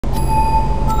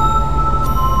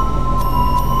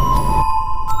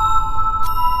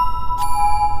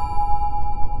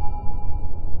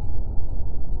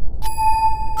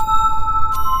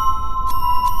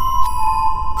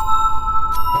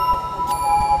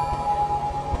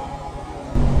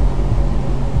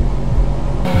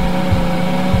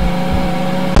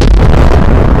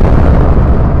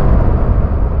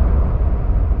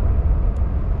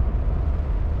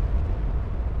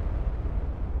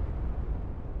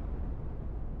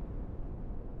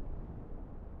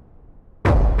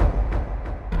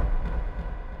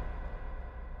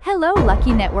Hello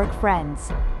Lucky Network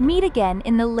friends! Meet again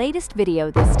in the latest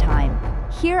video this time.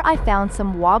 Here I found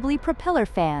some wobbly propeller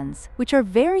fans, which are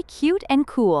very cute and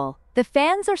cool. The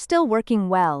fans are still working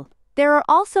well. There are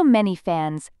also many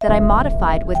fans that I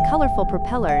modified with colorful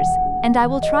propellers, and I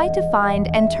will try to find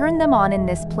and turn them on in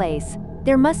this place.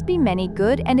 There must be many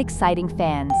good and exciting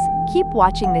fans. Keep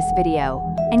watching this video,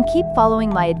 and keep following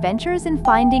my adventures in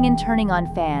finding and turning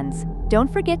on fans. Don't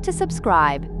forget to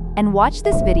subscribe, and watch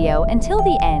this video until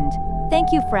the end.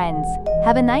 Thank you friends.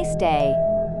 Have a nice day.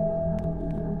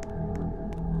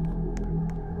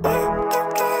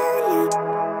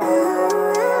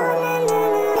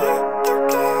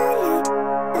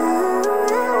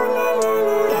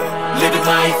 Living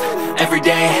life, every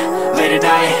day, late at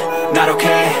night, not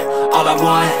okay. All I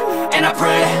want, and I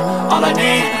pray, all I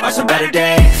need are some better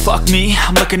days. Fuck me,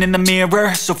 I'm looking in the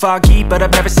mirror, so foggy, but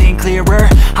I've never seen clearer.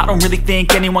 I don't really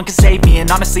think anyone can save me, and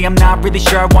honestly I'm not really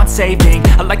sure I want saving.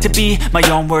 I like to be my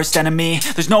own worst enemy.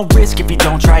 There's no risk if you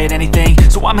don't try at anything,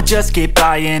 so I'ma just keep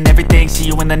buying everything. See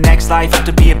you in the next life, have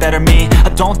to be a better me. I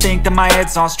don't think that my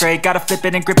head's on straight, gotta flip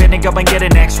it and grip it and go and get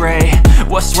an x-ray.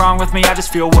 What's wrong with me? I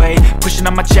just feel weight pushing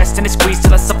on my chest and it squeezes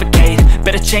till I suffocate.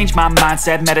 Better change my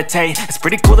mindset, meditate. It's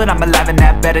pretty cool that I'm alive and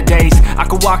have better days. I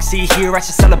could walk, see, hear, I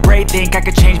should celebrate. Think I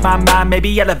could change my mind,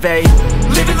 maybe elevate.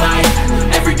 Living life,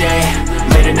 every day,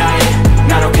 late at night,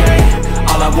 not okay.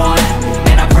 All I want,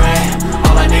 and I pray,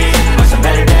 all I need are some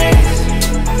better days.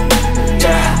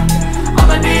 Yeah, all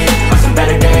I need are some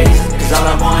better days. Cause all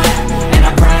I want, and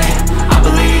I pray, I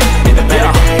believe in the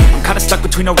better days. I'm kinda stuck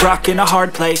between a rock and a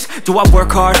hard place. Do I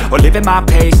work hard, or live at my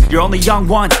pace? You're only young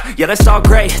once, yeah that's all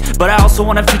great, but I also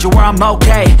want a future where I'm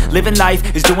okay. Living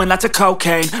life is doing lots of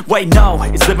cocaine. Wait no,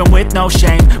 it's living with no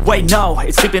shame. Wait no,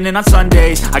 it's sleeping in on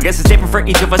Sundays. I guess it's different for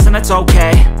each of us and that's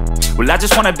okay. Well I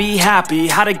just wanna be happy,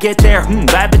 how to get there?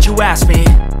 Glad that you asked me.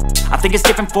 I think it's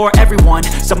different for everyone.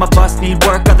 Some of us need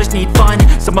work, others need fun.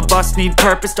 Some of us need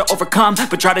purpose to overcome.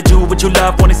 But try to do what you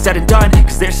love when it's said and done.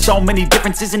 Cause there's so many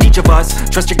differences in each of us.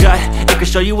 Trust your gut, it can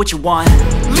show you what you want.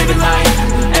 Living life,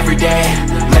 every day,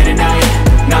 late at night,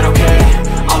 not okay.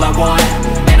 All I want,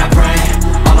 and I pray,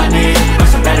 all I need are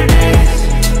some better days.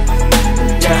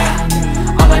 Yeah,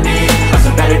 all I need are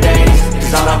some better days.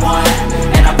 Cause all I want,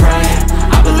 and I pray,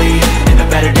 I believe in the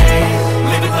better days.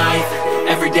 Living life,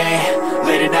 every day,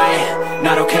 late at night,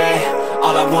 not okay.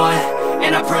 All I want,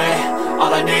 and I pray,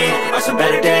 all I need are some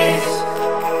better days.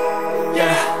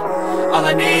 Yeah, all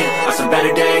I need are some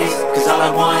better days. Cause all I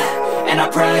want, and I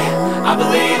pray, I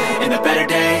believe in the better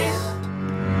days.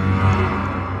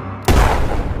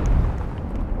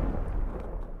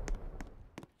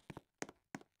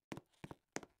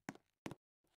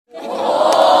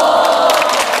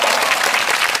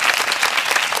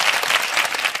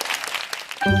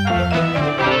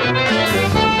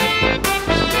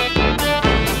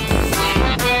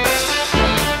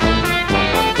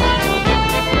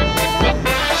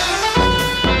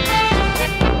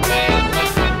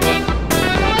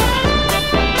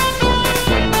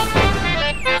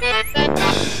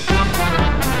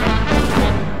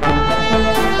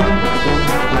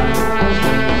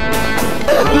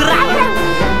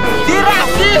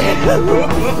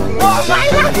 Oh my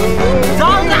god!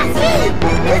 Jangan kasih!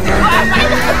 Oh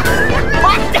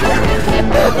my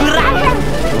god!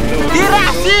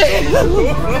 Dirasi!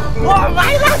 Oh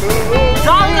my god!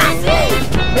 Jangan kasih!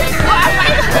 Oh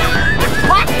my god!